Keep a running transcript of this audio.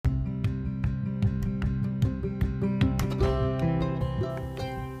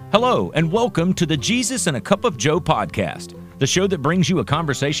Hello, and welcome to the Jesus and a Cup of Joe podcast, the show that brings you a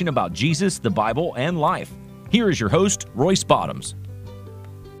conversation about Jesus, the Bible, and life. Here is your host, Royce Bottoms.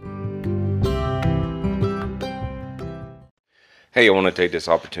 Hey, I want to take this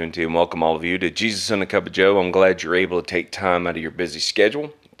opportunity and welcome all of you to Jesus and a Cup of Joe. I'm glad you're able to take time out of your busy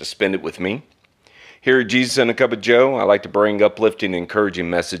schedule to spend it with me. Here at Jesus and a Cup of Joe, I like to bring uplifting and encouraging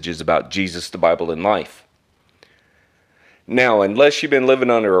messages about Jesus, the Bible, and life. Now, unless you've been living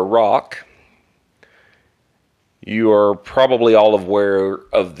under a rock, you are probably all aware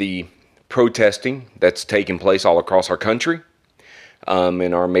of the protesting that's taking place all across our country,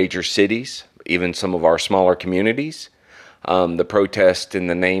 in our major cities, even some of our smaller communities. The protest in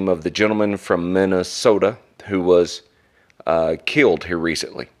the name of the gentleman from Minnesota who was killed here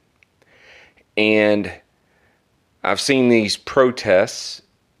recently. And I've seen these protests,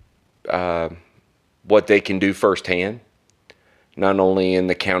 what they can do firsthand, not only in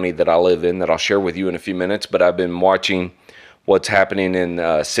the county that I live in, that I'll share with you in a few minutes, but I've been watching what's happening in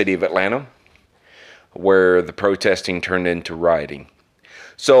the city of Atlanta, where the protesting turned into rioting.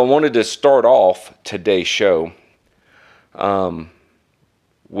 So I wanted to start off today's show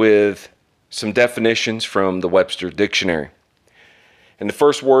with some definitions from the Webster Dictionary. And the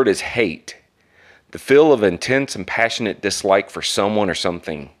first word is hate, the feel of intense and passionate dislike for someone or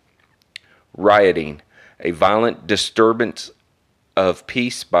something. Rioting, a violent disturbance of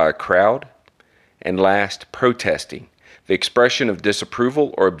peace by a crowd. And last, protesting, the expression of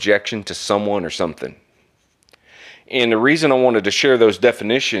disapproval or objection to someone or something. And the reason I wanted to share those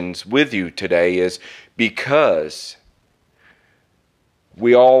definitions with you today is because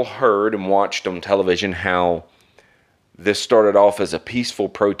we all heard and watched on television how this started off as a peaceful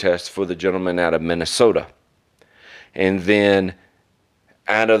protest for the gentleman out of Minnesota. And then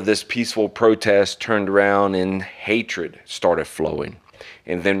out of this peaceful protest turned around and hatred started flowing.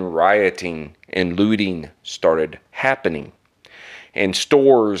 And then rioting and looting started happening. And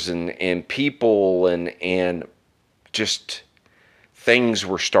stores and people and just things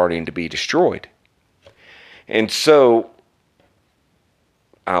were starting to be destroyed. And so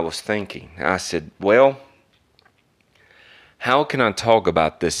I was thinking, I said, well, how can I talk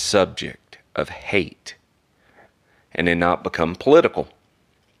about this subject of hate and it not become political?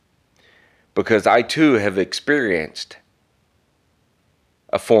 Because I too have experienced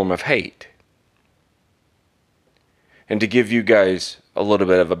a form of hate. And to give you guys a little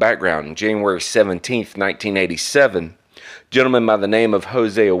bit of a background, January 17th, 1987, a gentleman by the name of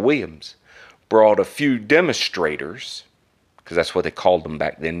Hosea Williams brought a few demonstrators, because that's what they called them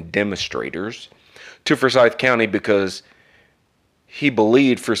back then, demonstrators, to Forsyth County because he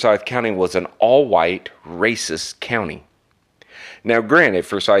believed Forsyth County was an all-white, racist county. Now, granted,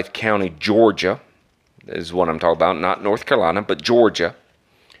 Forsyth County, Georgia, is what I'm talking about, not North Carolina, but Georgia,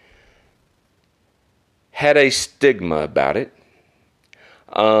 had a stigma about it.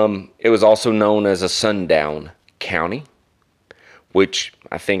 It was also known as a sundown county, which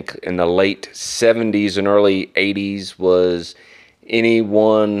I think in the late 70s and early 80s was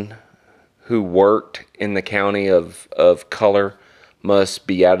anyone who worked in the county of color must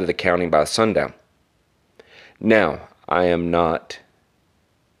be out of the county by sundown. Now, I am not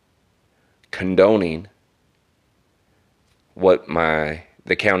condoning what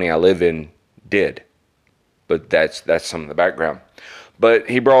the county I live in did, but that's some of the background. But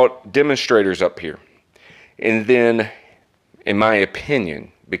he brought demonstrators up here, and then, in my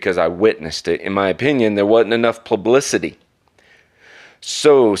opinion, because I witnessed it, in my opinion, there wasn't enough publicity.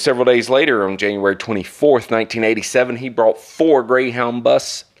 So, several days later, on January 24th, 1987, he brought 4 Greyhound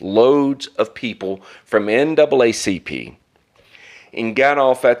bus loads of people from NAACP and got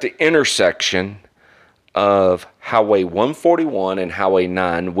off at the intersection of Highway 141 and Highway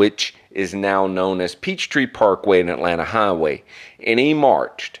 9, which is now known as Peachtree Parkway and Atlanta Highway. And he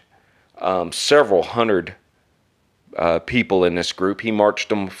marched several hundred people in this group. He marched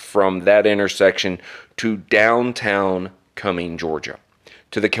them from that intersection to downtown Cumming, Georgia,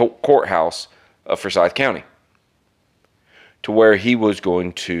 to the courthouse of Forsyth County, to where he was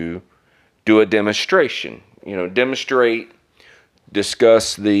going to do a demonstration, demonstrate,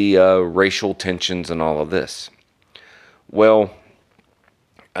 discuss the racial tensions and all of this. Well,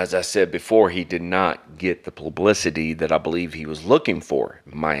 as I said before, he did not get the publicity that I believe he was looking for,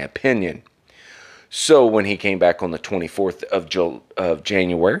 in my opinion. So when he came back on the 24th of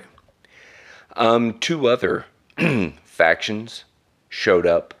January, 2 other factions showed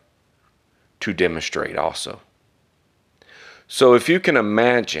up to demonstrate also. So if you can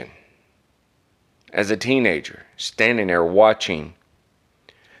imagine, as a teenager, standing there watching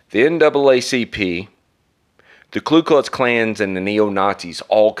the NAACP the Ku Klux Klans and the neo-Nazis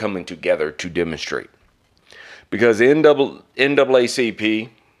all coming together to demonstrate. Because the NAACP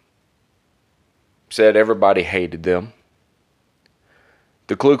said everybody hated them.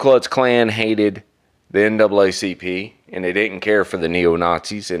 The Ku Klux Klan hated the NAACP, and they didn't care for the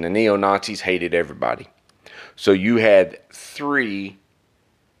neo-Nazis, and the neo-Nazis hated everybody. So you had 3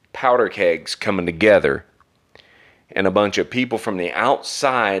 powder kegs coming together, and a bunch of people from the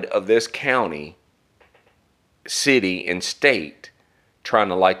outside of this county, city, and state trying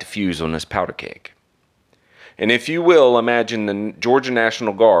to light the fuse on this powder keg. And if you will, imagine the Georgia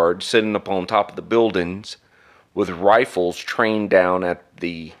National Guard sitting upon top of the buildings with rifles trained down at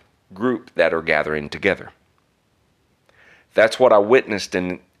the group that are gathering together. That's what I witnessed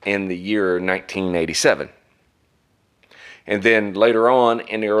in the year 1987. And then later on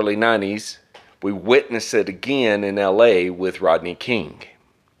in the early 90s, we witnessed it again in LA with Rodney King.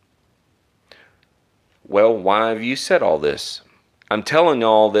 Well, why have you said all this? I'm telling you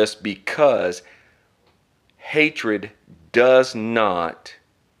all this because hatred does not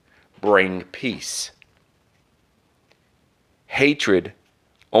bring peace. Hatred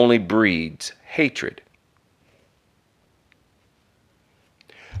only breeds hatred.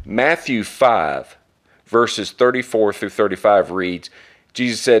 Matthew 5, verses 34 through 35 reads,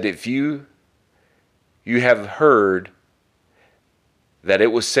 Jesus said, if you have heard that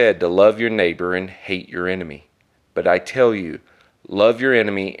it was said to love your neighbor and hate your enemy. But I tell you, love your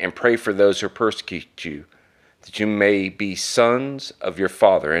enemy and pray for those who persecute you, that you may be sons of your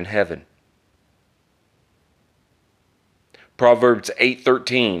Father in heaven. Proverbs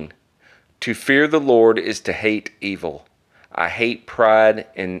 8:13, to fear the Lord is to hate evil. I hate pride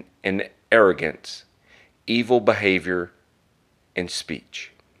and arrogance, evil behavior and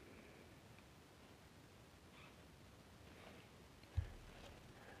speech.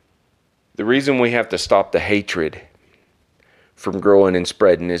 The reason we have to stop the hatred from growing and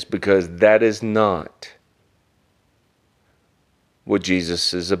spreading is because that is not what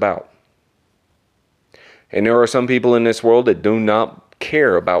Jesus is about. And there are some people in this world that do not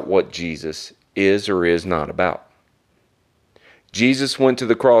care about what Jesus is or is not about. Jesus went to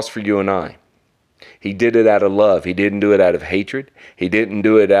the cross for you and I. He did it out of love. He didn't do it out of hatred. He didn't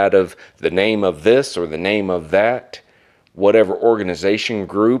do it out of the name of this or the name of that, whatever organization,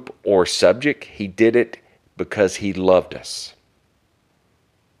 group, or subject. He did it because he loved us.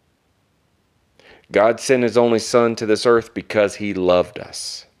 God sent his only Son to this earth because he loved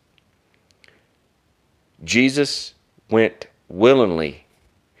us. Jesus went willingly,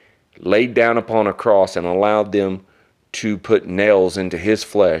 laid down upon a cross, and allowed them to put nails into his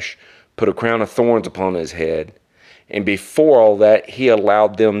flesh, put a crown of thorns upon his head. And before all that, he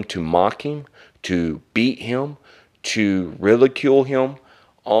allowed them to mock him, to beat him, to ridicule him,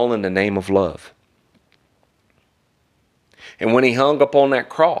 all in the name of love. And when he hung upon that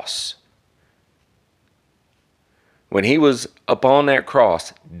cross, when he was upon that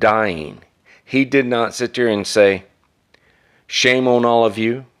cross dying, he did not sit there and say, shame on all of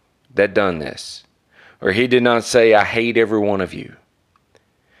you that done this. Or he did not say, I hate every one of you.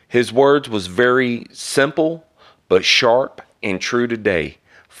 His words was very simple, but sharp and true today.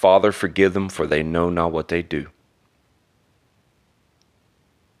 Father, forgive them, for they know not what they do.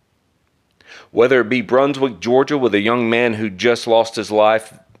 Whether it be Brunswick, Georgia, with a young man who just lost his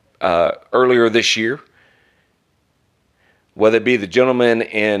life earlier this year, whether it be the gentleman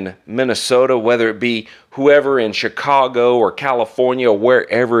in Minnesota, whether it be whoever in Chicago or California or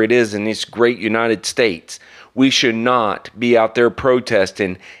wherever it is in this great United States, we should not be out there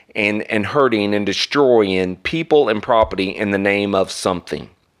protesting and hurting and destroying people and property in the name of something.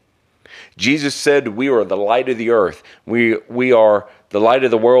 Jesus said we are the light of the earth. We are the light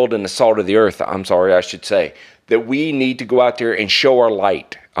of the world and the salt of the earth, I should say. That we need to go out there and show our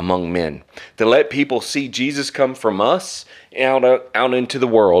light among men. To let people see Jesus come from us out into the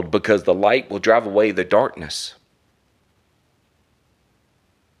world, because the light will drive away the darkness.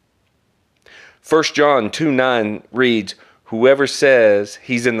 1 John 2:9 reads, whoever says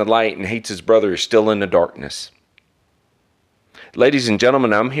he's in the light and hates his brother is still in the darkness. Ladies and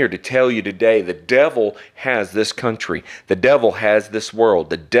gentlemen, I'm here to tell you today, the devil has this country. The devil has this world.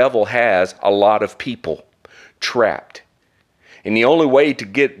 The devil has a lot of people trapped. And the only way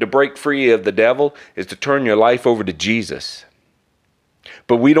to break free of the devil is to turn your life over to Jesus.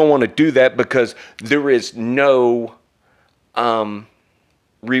 But we don't want to do that because there is no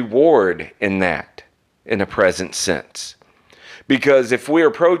reward in that in a present sense. Because if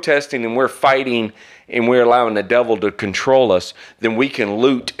we're protesting and we're fighting and we're allowing the devil to control us, then we can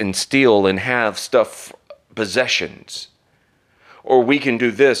loot and steal and have stuff, possessions. or we can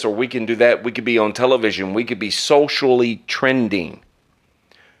do this, or we can do that. We could be on television. We could be socially trending.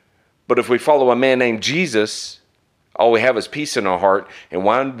 But if we follow a man named Jesus, all we have is peace in our heart. And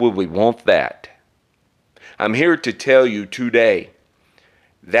why would we want that? I'm here to tell you today,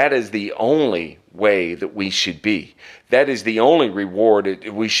 that is the only way that we should be. That is the only reward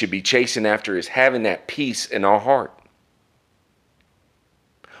that we should be chasing after, is having that peace in our heart.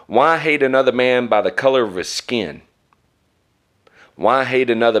 Why hate another man by the color of his skin? Why hate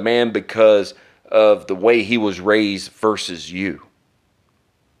another man because of the way he was raised versus you?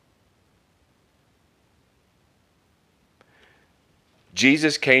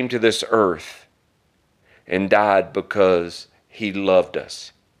 Jesus came to this earth and died because he loved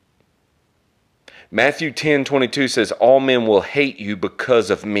us. Matthew 10:22 says, all men will hate you because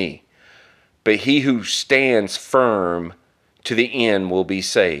of me, but he who stands firm to the end will be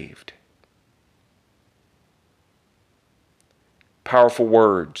saved. Powerful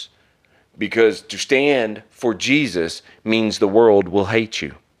words, because to stand for Jesus means the world will hate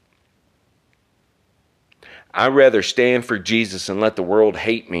you. I'd rather stand for Jesus and let the world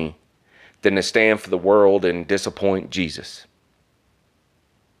hate me than to stand for the world and disappoint Jesus.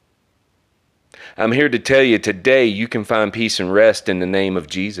 I'm here to tell you today you can find peace and rest in the name of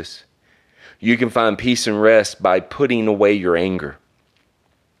Jesus. You can find peace and rest by putting away your anger.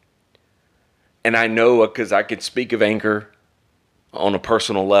 And I know, because I could speak of anger on a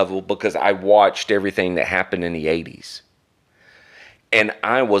personal level, because I watched everything that happened in the 80s. And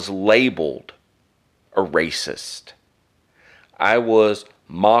I was labeled a racist. I was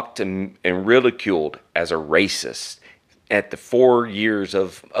mocked and ridiculed as a racist at the 4 years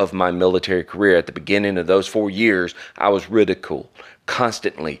of my military career. At the beginning of those 4 years, I was ridiculed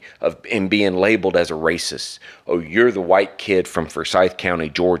constantly in being labeled as a racist. Oh, you're the white kid from Forsyth County,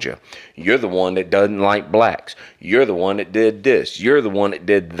 Georgia. You're the one that doesn't like blacks. You're the one that did this. You're the one that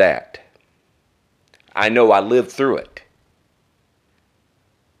did that. I know I lived through it.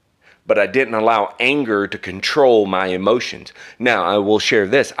 But I didn't allow anger to control my emotions. Now, I will share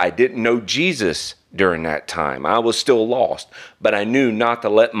this. I didn't know Jesus during that time. I was still lost, but I knew not to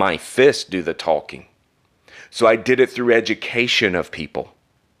let my fist do the talking. So I did it through education of people,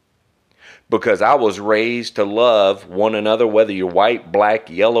 because I was raised to love one another, whether you're white, black,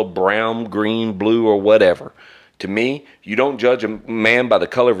 yellow, brown, green, blue, or whatever. To me, you don't judge a man by the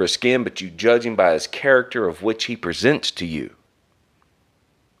color of his skin, but you judge him by his character of which he presents to you.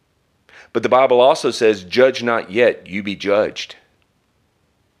 But the Bible also says, judge not yet, you be judged.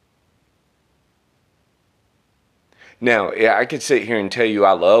 Now, I could sit here and tell you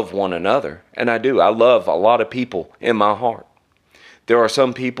I love one another, and I do. I love a lot of people in my heart. There are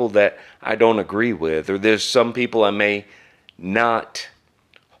some people that I don't agree with, or there's some people I may not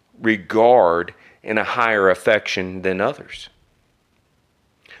regard in a higher affection than others.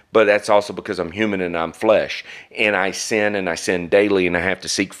 But that's also because I'm human and I'm flesh, and I sin daily, and I have to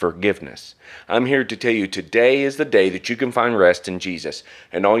seek forgiveness. I'm here to tell you today is the day that you can find rest in Jesus,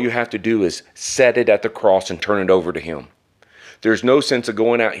 and all you have to do is set it at the cross and turn it over to him. There's no sense of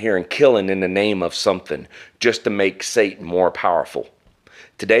going out here and killing in the name of something just to make Satan more powerful.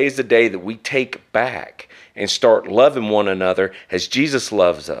 Today is the day that we take back and start loving one another as Jesus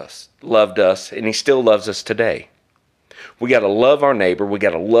loved us, and he still loves us today. We got to love our neighbor. We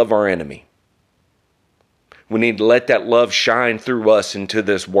got to love our enemy. We need to let that love shine through us into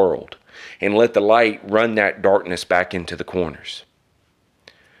this world, and let the light run that darkness back into the corners.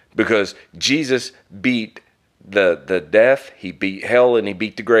 Because Jesus beat the death, he beat hell, and he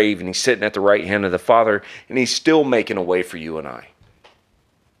beat the grave, and he's sitting at the right hand of the Father, and he's still making a way for you and I.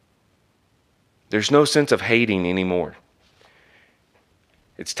 There's no sense of hating anymore.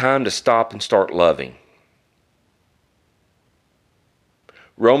 It's time to stop and start loving.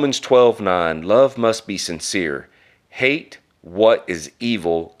 Romans 12:9, love must be sincere. Hate what is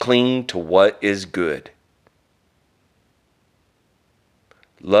evil, cling to what is good.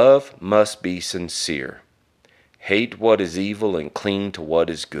 Love must be sincere. Hate what is evil and cling to what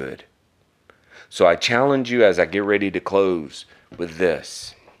is good. So I challenge you as I get ready to close with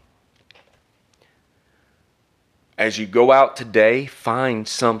this. As you go out today, find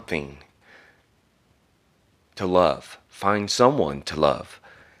something to love. Find someone to love.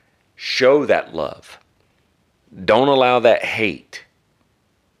 Show that love. Don't allow that hate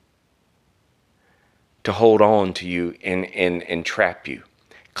to hold on to you and trap you.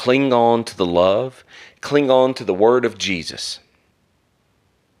 Cling on to the love. Cling on to the word of Jesus.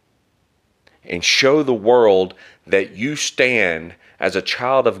 And show the world that you stand as a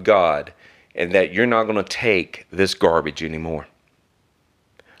child of God, and that you're not going to take this garbage anymore.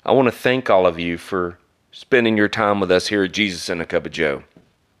 I want to thank all of you for spending your time with us here at Jesus and a Cup of Joe.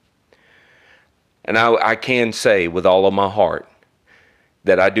 And I can say with all of my heart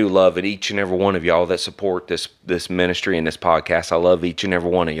that I do love each and every one of y'all that support this ministry and this podcast. I love each and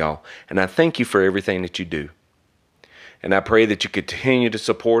every one of y'all. And I thank you for everything that you do. And I pray that you continue to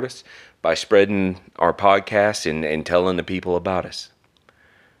support us by spreading our podcast and telling the people about us.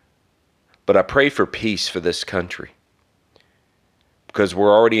 But I pray for peace for this country, because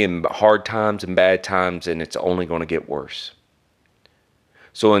we're already in hard times and bad times, and it's only going to get worse.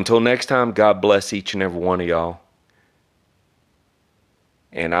 So until next time, God bless each and every one of y'all.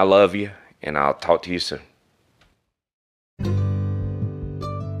 And I love you, and I'll talk to you soon.